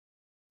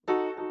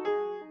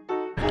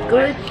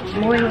Good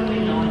morning.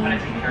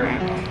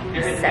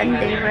 It's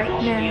Sunday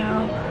right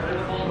now.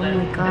 Oh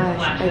my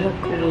gosh, I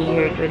look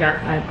weird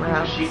without my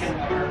brows.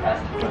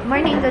 Good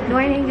morning, good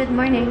morning, good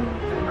morning.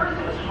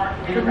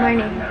 Good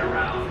morning.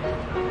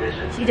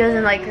 She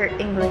doesn't like her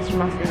English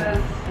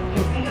muffins.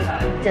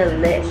 It's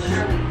delish.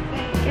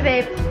 Hey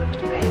babe.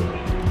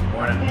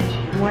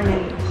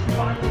 Morning.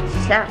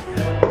 Chef.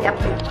 Yep.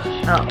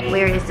 Oh,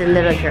 where is the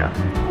little girl?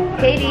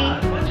 Katy.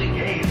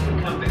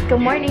 Good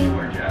morning.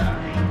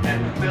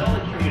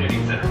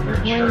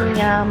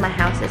 My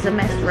house is a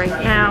mess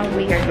right now.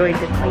 We are going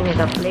to clean it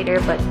up later,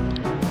 but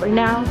for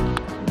now,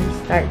 we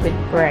start with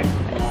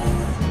breakfast.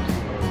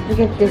 Look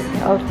at this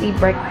healthy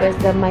breakfast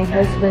that my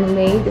husband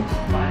made.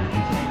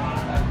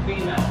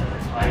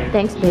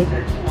 Thanks, babe.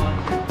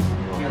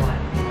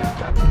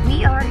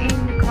 We are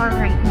in the car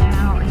right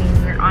now,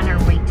 and we're on our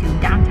way to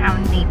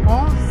downtown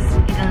Naples,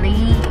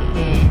 Italy,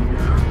 and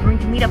we're going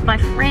to meet up my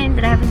friend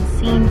that I haven't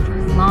seen for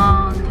a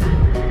long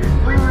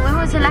time. When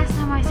was the last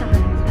time I saw her?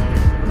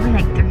 Maybe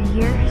like 3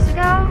 years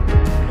ago?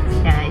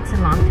 Yeah, it's a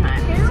long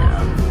time. So,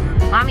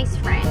 mommy's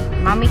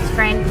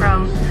friend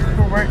from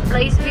her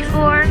workplace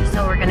before,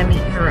 so we're gonna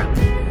meet her up.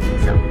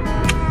 So,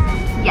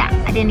 yeah,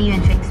 I didn't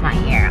even fix my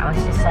hair. I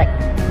was just like,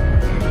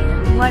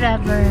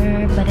 whatever.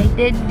 But I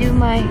did do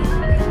my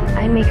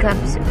eye makeup,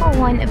 simple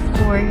one, of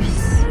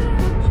course.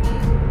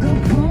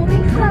 Pull me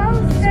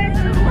closer,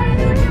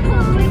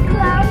 pull me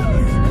close.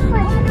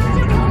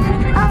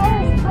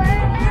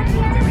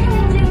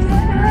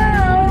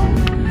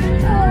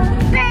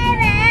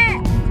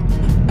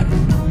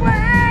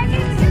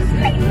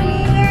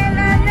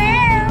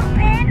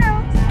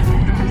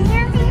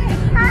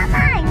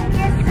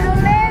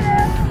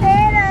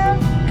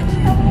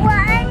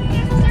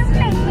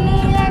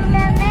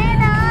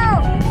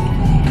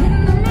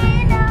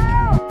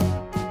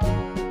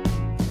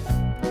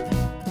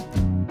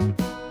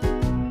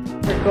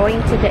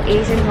 Going to the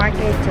Asian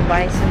market to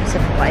buy some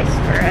supplies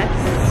for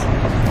us.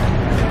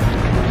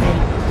 And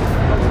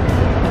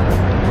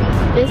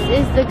this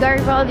is the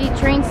Garibaldi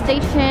train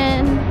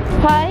station.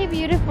 Hi,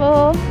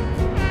 beautiful.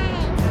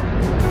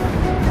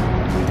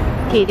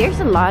 Okay, there's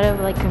a lot of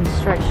like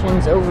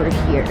constructions over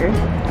here,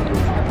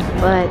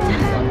 but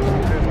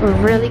we're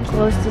really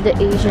close to the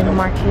Asian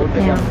market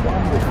now.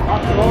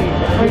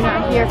 We're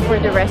not here for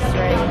the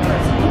restaurant.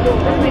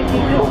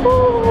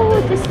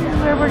 Oh, this is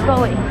where we're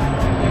going.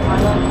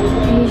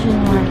 Asian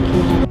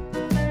market.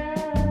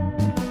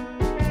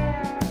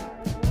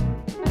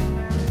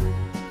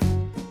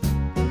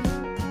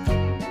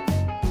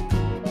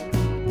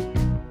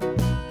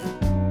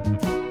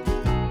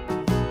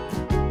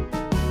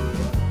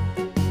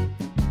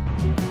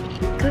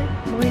 Good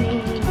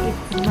morning.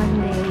 It's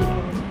Monday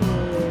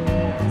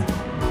and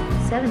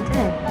it's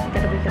 7:10.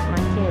 Gotta wake up my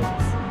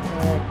kids.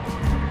 But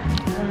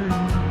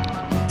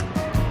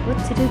what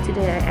to do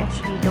today? I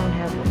actually don't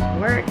have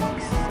work.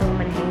 So I'm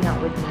gonna hang out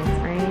with my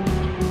friend,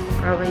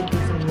 probably do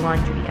some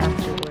laundry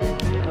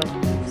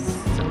afterwards.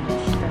 So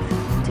much stuff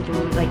to do.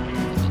 Like,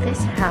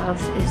 this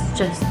house is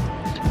just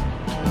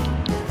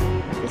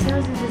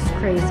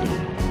crazy.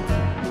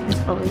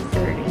 It's always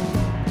dirty.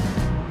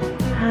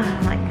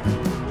 Like,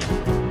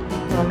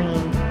 well, I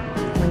mean,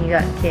 when you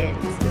got kids,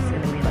 it's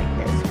gonna be like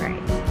this,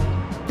 right?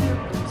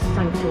 It's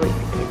time to wake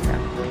the kids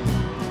up.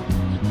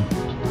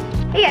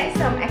 Hey guys,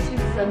 so I'm actually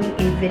filming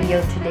a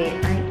video today.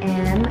 I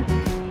am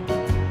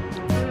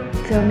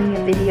filming a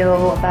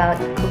video about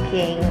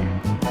cooking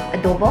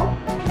adobo.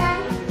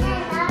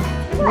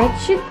 What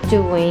you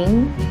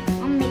doing?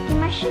 I'm making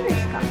my sugar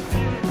skull.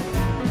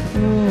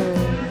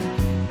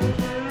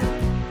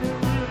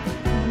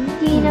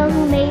 Do you know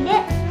who made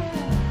it?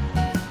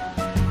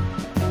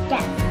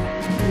 Yes.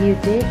 You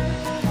did?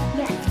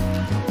 Yes.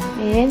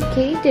 And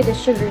Katy did a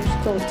sugar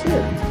skull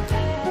too.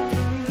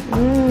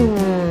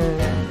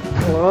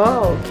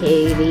 Whoa,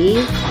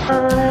 Katy.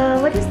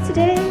 What is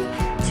today?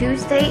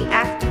 Tuesday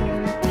afternoon.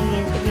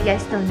 If you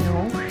guys don't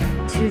know,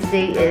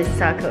 Tuesday is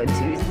Taco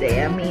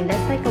Tuesday. I mean,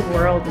 that's like a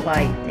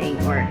worldwide thing,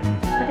 or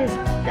what is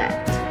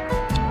that?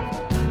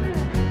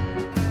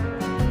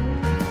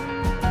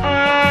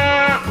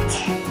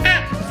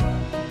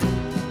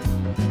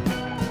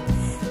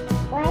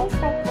 Why is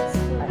that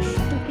smush?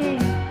 Okay.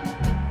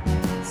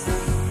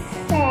 Set.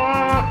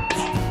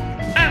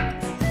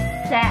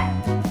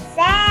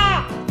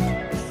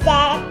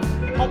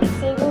 It's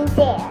sitting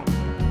there.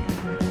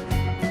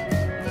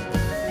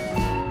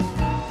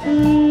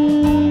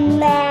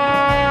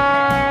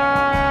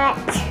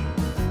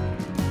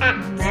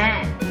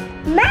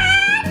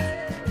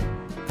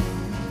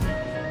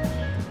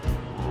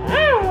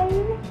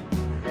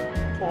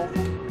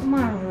 Come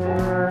on.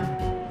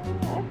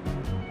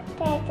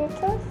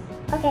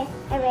 Okay,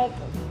 I read it.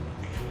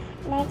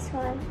 Next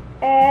one.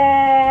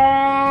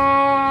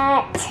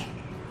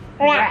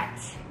 Rat.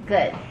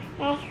 Good.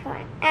 Next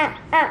one.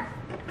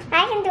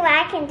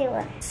 I can do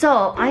it.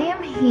 So I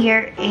am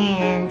here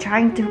and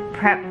trying to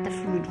prep the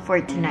food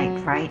for tonight,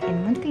 right?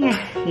 And one thing I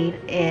hate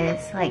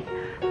is like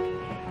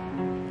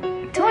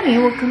Tony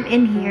will come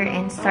in here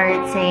and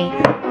start saying,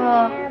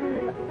 oh,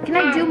 Can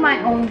I do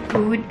my own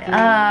food?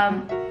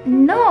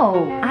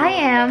 No. I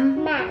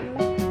am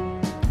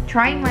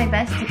trying my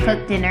best to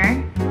cook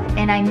dinner.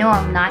 And I know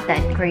I'm not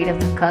that great of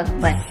a cook,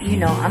 but you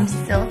know, I'm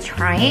still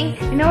trying.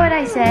 You know what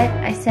I said?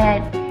 I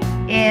said,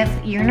 if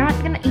you're not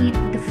gonna eat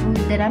the food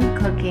that I'm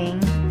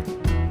cooking,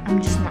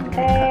 I'm just not gonna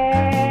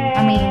cook.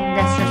 I mean,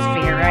 that's just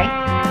fair, right?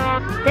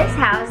 This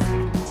house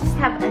just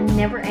have a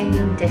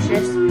never-ending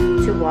dishes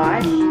to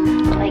wash.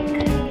 Like,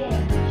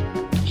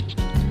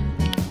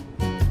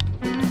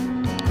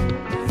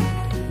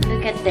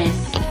 look at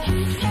this.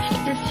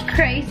 It's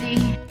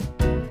crazy.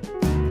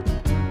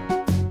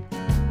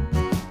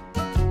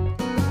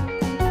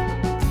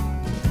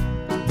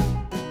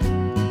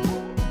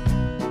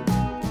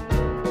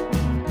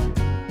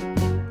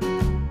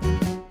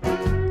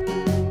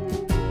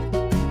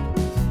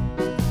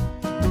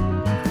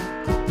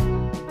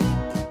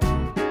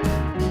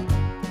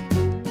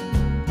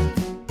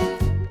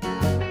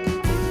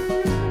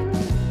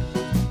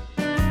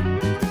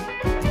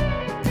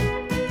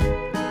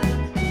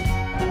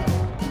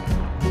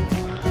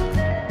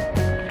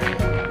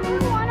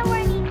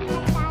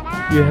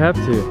 You have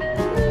to.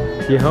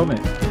 Your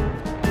helmet.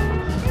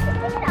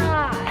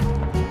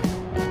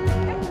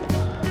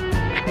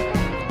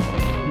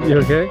 You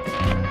okay?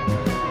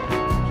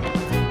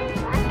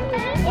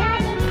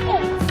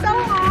 It's so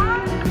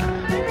long.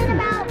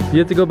 You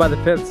have to go by the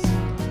fence.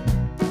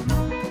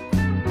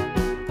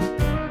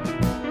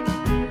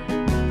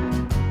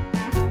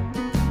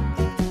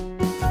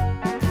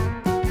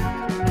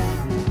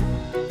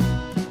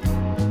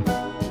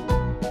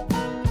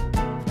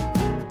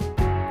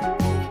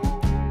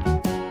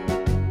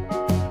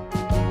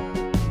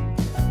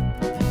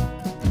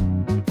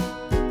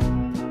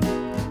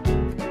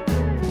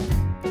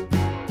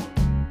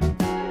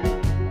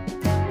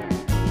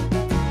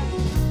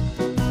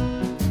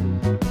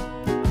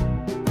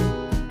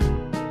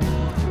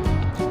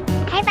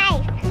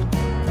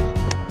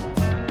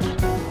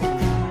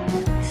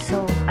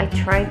 I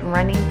tried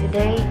running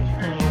today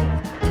and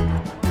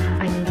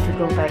I need to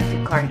go back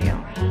to cardio.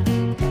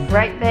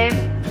 Right, babe?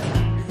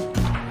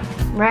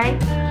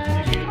 Right?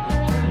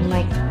 I'm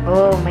like,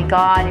 oh my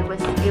god, it was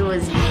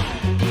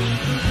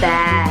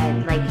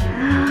bad. Like,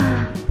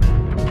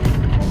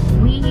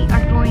 we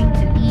are going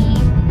to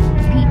eat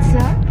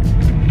pizza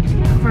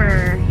for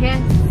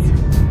his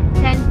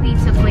 10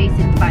 pizza place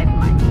in 5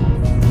 months.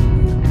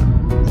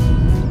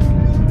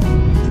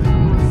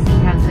 We'll see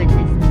how good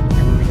this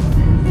pizza place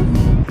is.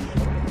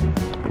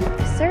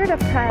 Serta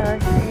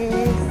Palace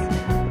is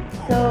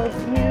so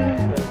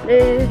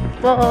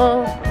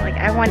beautiful. Like,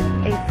 I want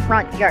a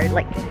front yard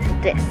like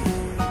this.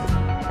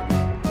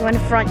 You want a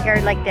front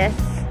yard like this?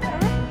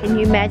 Can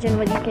you imagine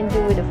what you can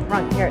do with a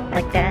front yard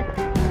like that?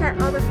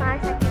 Put all the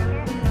flags I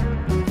can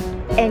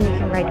get. And you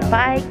can ride a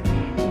bike,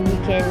 and you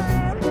can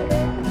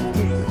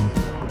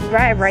just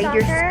ride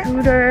your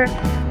scooter,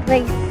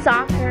 play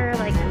soccer.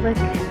 Like, look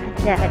at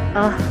that.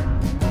 Oh.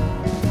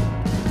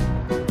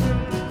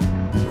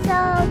 So,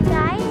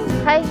 guys.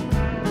 Hi.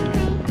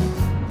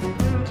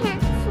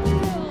 Can't see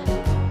me.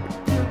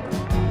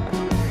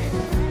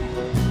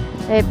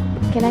 Babe,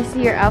 can I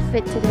see your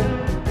outfit today?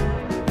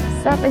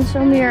 Stop and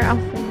show me your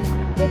outfit.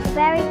 It's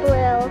very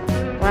blue.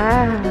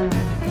 Wow.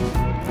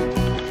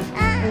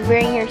 You're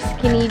wearing your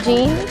skinny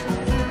jeans?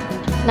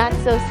 Not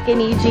so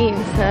skinny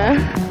jeans, huh?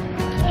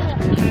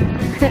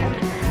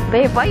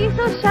 Babe, why are you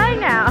so shy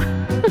now?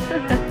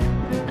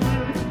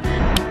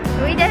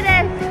 We did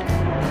it!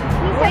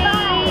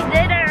 We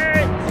did it!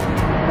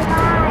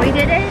 We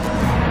did it?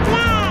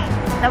 Yes.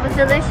 That was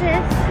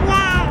delicious?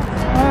 Yes.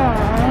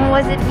 Oh,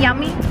 was it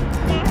yummy?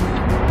 Yes.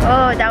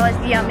 Oh, that was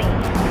yummy.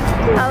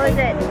 How was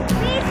it?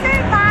 We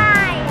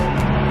survived.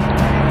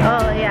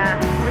 Oh yeah,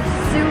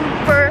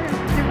 we're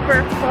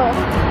super full.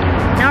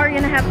 Now we're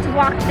gonna have to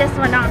walk this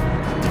one off.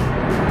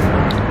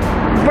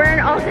 Burn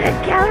all the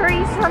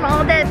calories from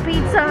all that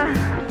pizza.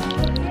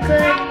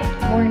 Good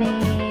morning.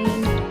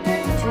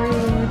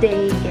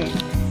 Today is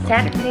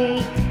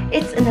Saturday.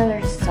 It's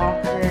another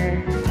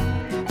soccer.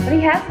 What do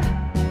you have?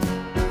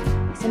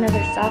 It's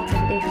another soccer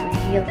day for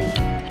Haley.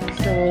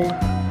 So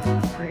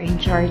we're in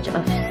charge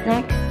of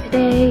snacks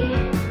today.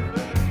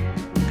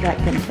 Got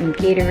them some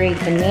Gatorade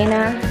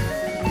banana,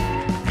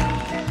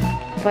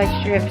 fudge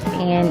strips,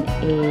 and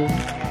a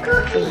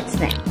fruit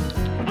snack.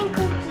 And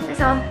cookies.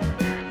 That's all. I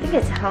think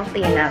it's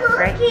healthy enough,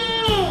 right?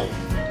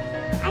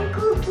 And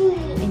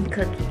cookies. And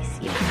cookies,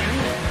 yeah.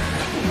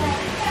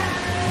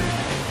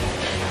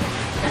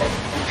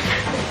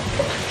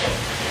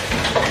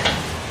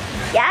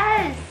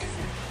 Yes!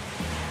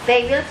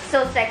 Babe, you look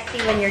so sexy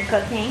when you're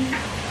cooking.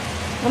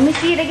 Let me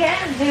see it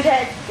again. Do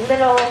that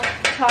little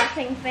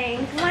tossing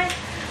thing. Come on.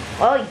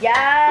 Oh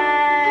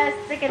yes!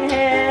 Look at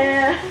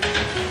him!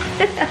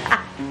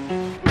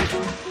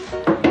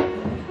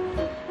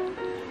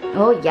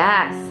 Oh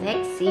yeah,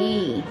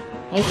 sexy.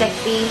 Hey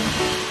sexy.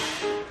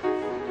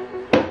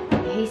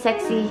 Hey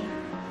sexy.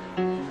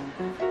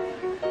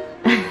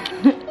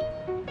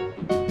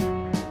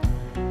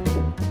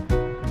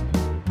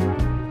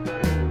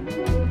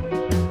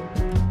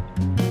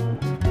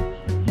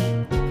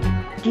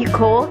 You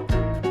cold?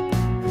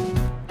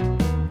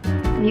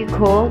 You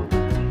cold?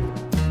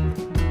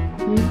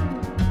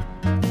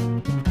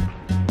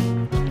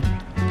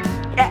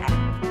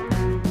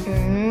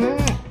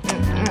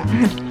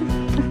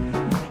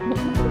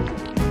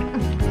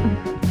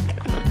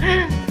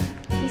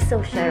 He's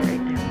so shy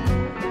right now.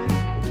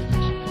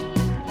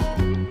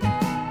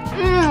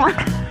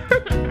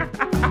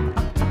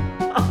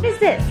 What is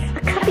this?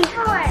 A cubby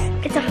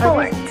house. It's a What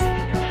fort.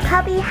 is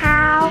Cubby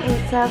house.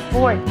 It's a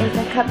fort. It's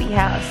a cubby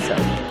house.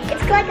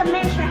 It's like a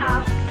miniature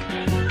house.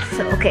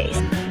 So okay.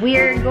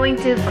 We're going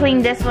to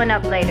clean this one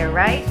up later,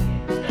 right?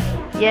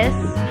 Yes?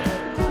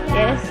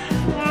 Yes?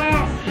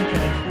 Yes.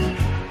 Okay.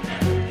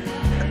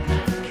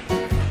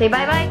 Say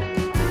bye-bye.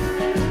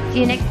 See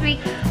you next week.